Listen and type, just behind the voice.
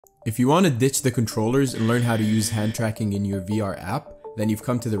If you want to ditch the controllers and learn how to use hand tracking in your VR app, then you've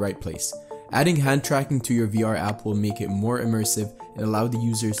come to the right place. Adding hand tracking to your VR app will make it more immersive and allow the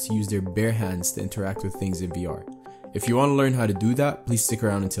users to use their bare hands to interact with things in VR. If you want to learn how to do that, please stick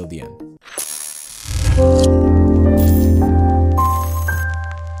around until the end.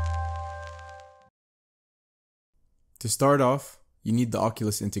 To start off, you need the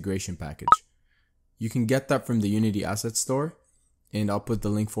Oculus integration package. You can get that from the Unity Asset Store, and I'll put the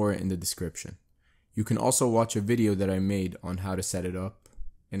link for it in the description. You can also watch a video that I made on how to set it up,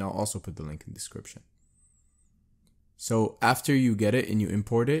 and I'll also put the link in the description. So after you get it and you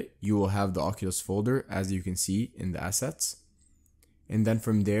import it, you will have the Oculus folder, as you can see in the assets. And then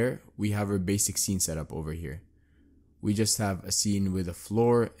from there, we have our basic scene setup over here. We just have a scene with a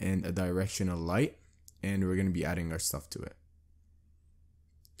floor and a directional light, and we're going to be adding our stuff to it.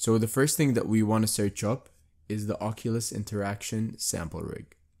 So the first thing that we want to search up is the Oculus Interaction Sample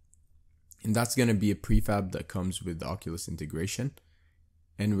Rig. And that's going to be a prefab that comes with the Oculus integration.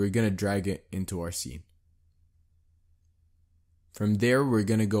 And we're going to drag it into our scene. From there, we're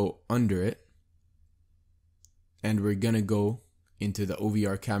going to go under it. And we're going to go into the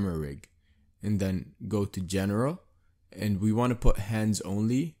OVR camera rig. And then go to General. And we want to put hands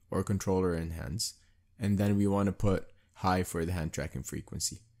only or controller in hands. And then we want to put high for the hand tracking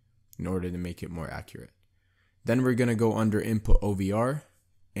frequency in order to make it more accurate. Then we're going to go under Input OVR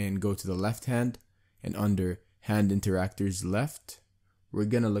and go to the left hand, and under Hand Interactors left, we're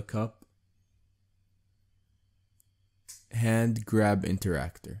going to look up Hand Grab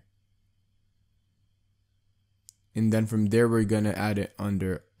Interactor. And then from there, we're going to add it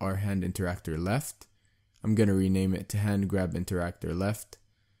under our Hand Interactor left. I'm going to rename it to Hand Grab Interactor left.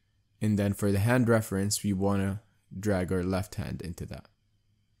 And then for the hand reference, we want to drag our left hand into that.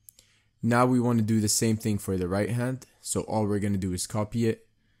 Now we want to do the same thing for the right hand. So all we're going to do is copy it,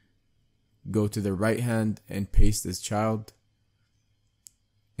 go to the right hand and paste as child.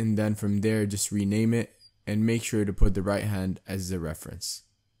 And then from there, just rename it and make sure to put the right hand as the reference.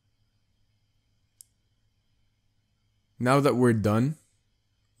 Now that we're done,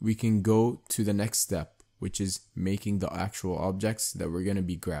 we can go to the next step, which is making the actual objects that we're going to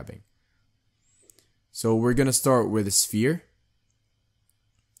be grabbing. So we're going to start with a sphere,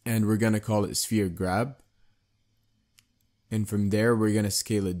 and we're going to call it sphere grab. And from there, we're going to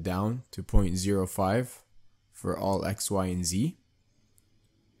scale it down to 0.05 for all X, Y, and Z.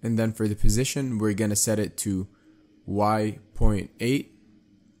 And then for the position, we're going to set it to Y 0.8,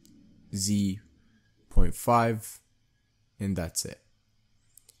 Z 0.5, and that's it.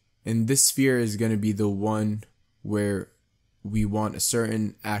 And this sphere is going to be the one where we want a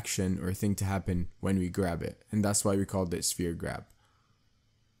certain action or thing to happen when we grab it. And that's why we called it sphere grab.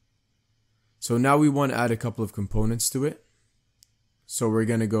 So now we want to add a couple of components to it. So we're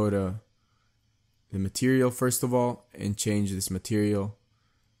going to go to the material first of all and change this material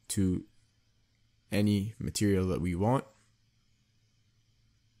to any material that we want,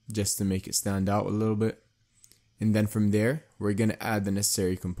 just to make it stand out a little bit. And then from there, we're going to add the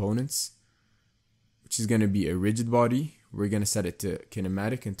necessary components, which is going to be a rigid body. We're going to set it to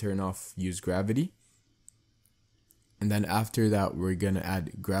kinematic and turn off use gravity. And then after that, we're going to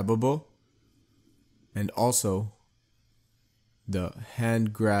add grabbable and also the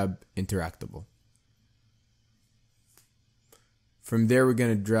hand grab interactable. From there, we're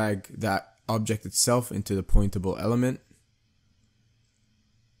going to drag that object itself into the pointable element.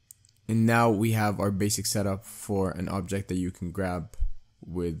 And now we have our basic setup for an object that you can grab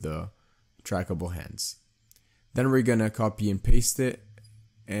with the trackable hands. Then we're going to copy and paste it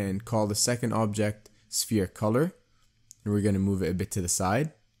and call the second object sphere color. And we're going to move it a bit to the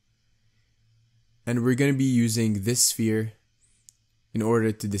side. And we're going to be using this sphere in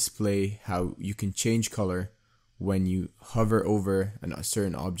order to display how you can change color when you hover over a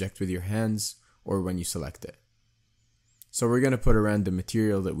certain object with your hands or when you select it. So we're going to put around the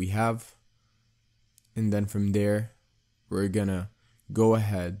material that we have. And then from there, we're going to go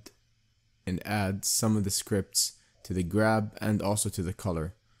ahead and add some of the scripts to the grab and also to the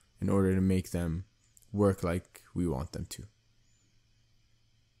color in order to make them work like we want them to.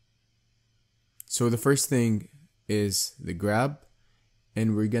 So the first thing is the grab,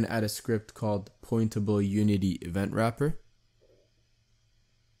 and we're going to add a script called Pointable Unity Event Wrapper.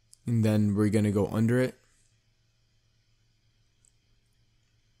 And then we're going to go under it.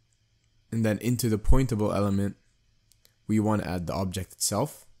 And then into the pointable element, we want to add the object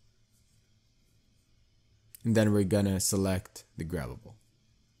itself. And then we're going to select the grabbable.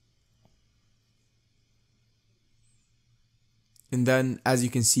 And then, as you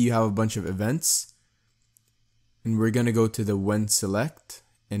can see, you have a bunch of events. And we're going to go to the when select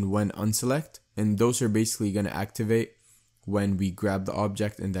and when unselect, and those are basically going to activate when we grab the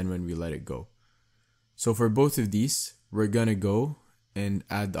object and then when we let it go. So for both of these, we're going to go and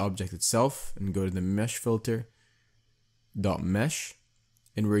add the object itself and go to the mesh filter, .mesh,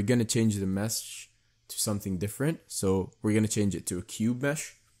 and we're going to change the mesh to something different. So we're going to change it to a cube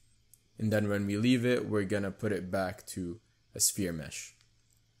mesh, and then when we leave it, we're going to put it back to a sphere mesh,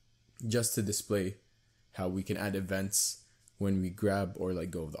 just to display how we can add events when we grab or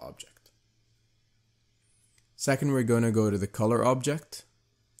let go of the object. Second, we're going to go to the color object,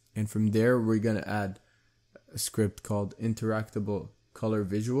 and from there we're going to add a script called interactable color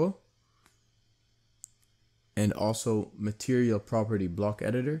visual, and also material property block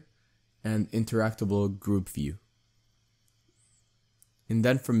editor and interactable group view. And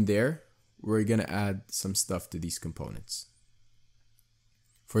then from there, we're going to add some stuff to these components.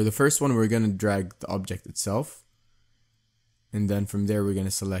 For the first one, we're going to drag the object itself, and then from there we're going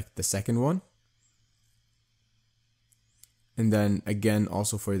to select the second one, and then again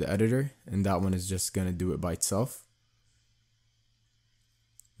also for the editor, and that one is just going to do it by itself.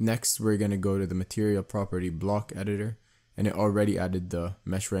 Next, we're going to go to the material property block editor, and it already added the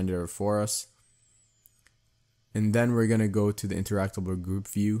mesh renderer for us. And then we're going to go to the interactable group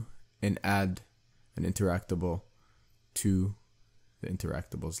view and add an interactable to the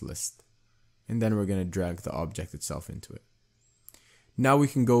interactables list. And then we're going to drag the object itself into it. Now we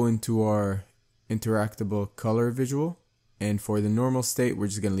can go into our interactable color visual, and for the normal state, we're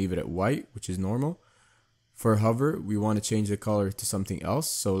just going to leave it at white, which is normal. For hover, we want to change the color to something else,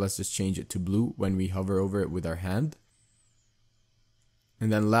 so let's just change it to blue when we hover over it with our hand.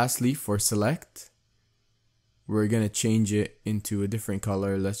 And then lastly, for select, we're going to change it into a different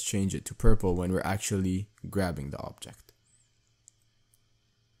color. Let's change it to purple when we're actually grabbing the object.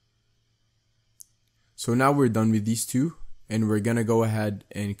 So now we're done with these two, and we're going to go ahead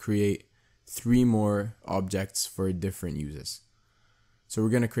and create 3 more objects for different uses. So we're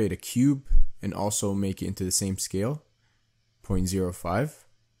going to create a cube and also make it into the same scale, 0.05.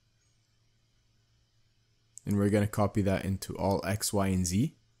 And we're going to copy that into all X, Y, and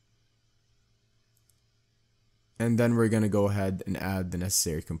Z. And then we're going to go ahead and add the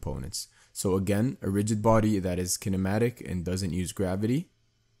necessary components. So again, a rigid body that is kinematic and doesn't use gravity,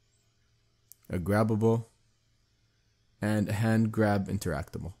 a grabbable, and a hand grab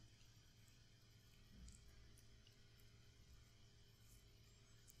interactable.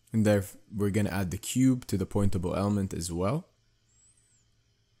 And there we're going to add the cube to the pointable element as well.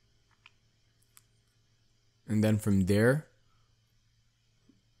 And then from there,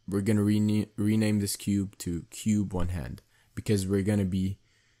 we're going to rename this cube to cube one hand, because we're going to be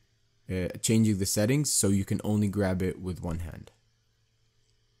changing the settings so you can only grab it with one hand.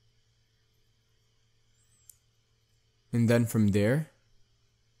 And then from there,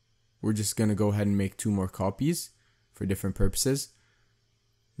 we're just going to go ahead and make 2 more copies for different purposes.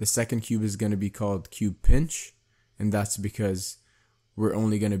 The second cube is going to be called cube pinch, and that's because we're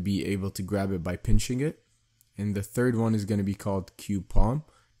only going to be able to grab it by pinching it. And the third one is going to be called cube palm,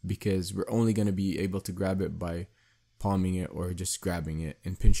 because we're only going to be able to grab it by palming it or just grabbing it,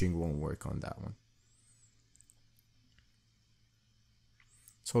 and pinching won't work on that one.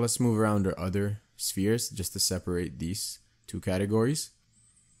 So let's move around our other spheres just to separate these 2 categories.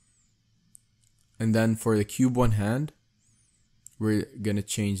 And then for the cube one hand, we're going to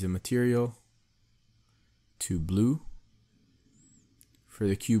change the material to blue. For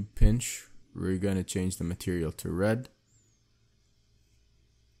the cube pinch, we're going to change the material to red.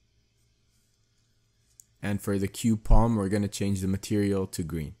 And for the cube palm, we're going to change the material to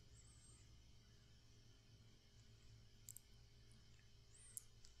green.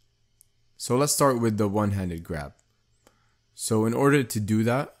 So let's start with the one-handed grab. So in order to do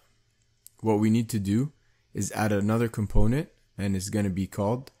that, what we need to do is add another component, and it's going to be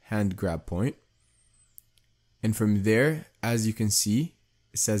called hand grab point. And from there, as you can see,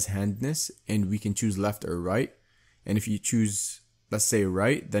 it says handness, and we can choose left or right. And if you choose, let's say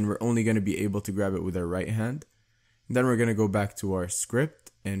right, then we're only going to be able to grab it with our right hand. And then we're going to go back to our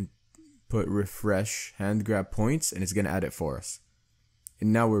script and put refresh hand grab points, and it's going to add it for us.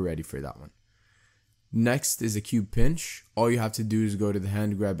 And now we're ready for that one. Next is a cube pinch. All you have to do is go to the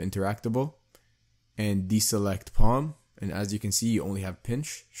hand grab interactable and deselect palm. And as you can see, you only have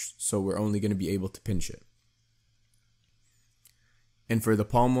pinch, so we're only going to be able to pinch it. And for the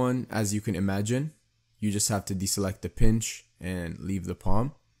palm one, as you can imagine, you just have to deselect the pinch and leave the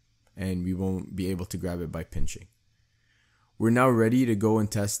palm, and we won't be able to grab it by pinching. We're now ready to go and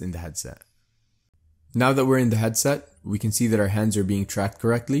test in the headset. Now that we're in the headset, we can see that our hands are being tracked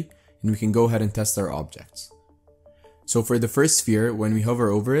correctly, and we can go ahead and test our objects. So for the first sphere, when we hover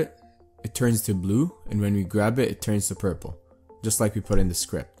over it, it turns to blue, and when we grab it, it turns to purple, just like we put in the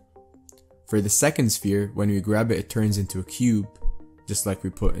script. For the second sphere, when we grab it, it turns into a cube, just like we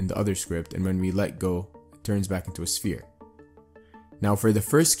put in the other script, and when we let go, it turns back into a sphere. Now for the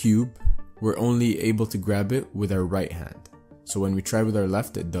first cube, we're only able to grab it with our right hand. So when we try with our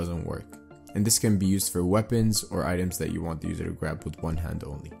left, it doesn't work. And this can be used for weapons or items that you want the user to grab with one hand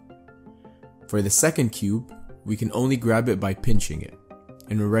only. For the second cube, we can only grab it by pinching it,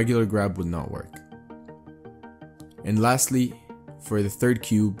 and a regular grab would not work. And lastly, for the third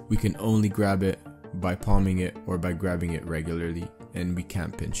cube, we can only grab it by palming it or by grabbing it regularly, and we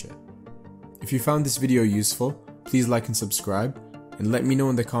can't pinch it. If you found this video useful, please like and subscribe, and let me know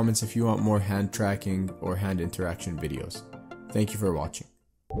in the comments if you want more hand tracking or hand interaction videos. Thank you for watching.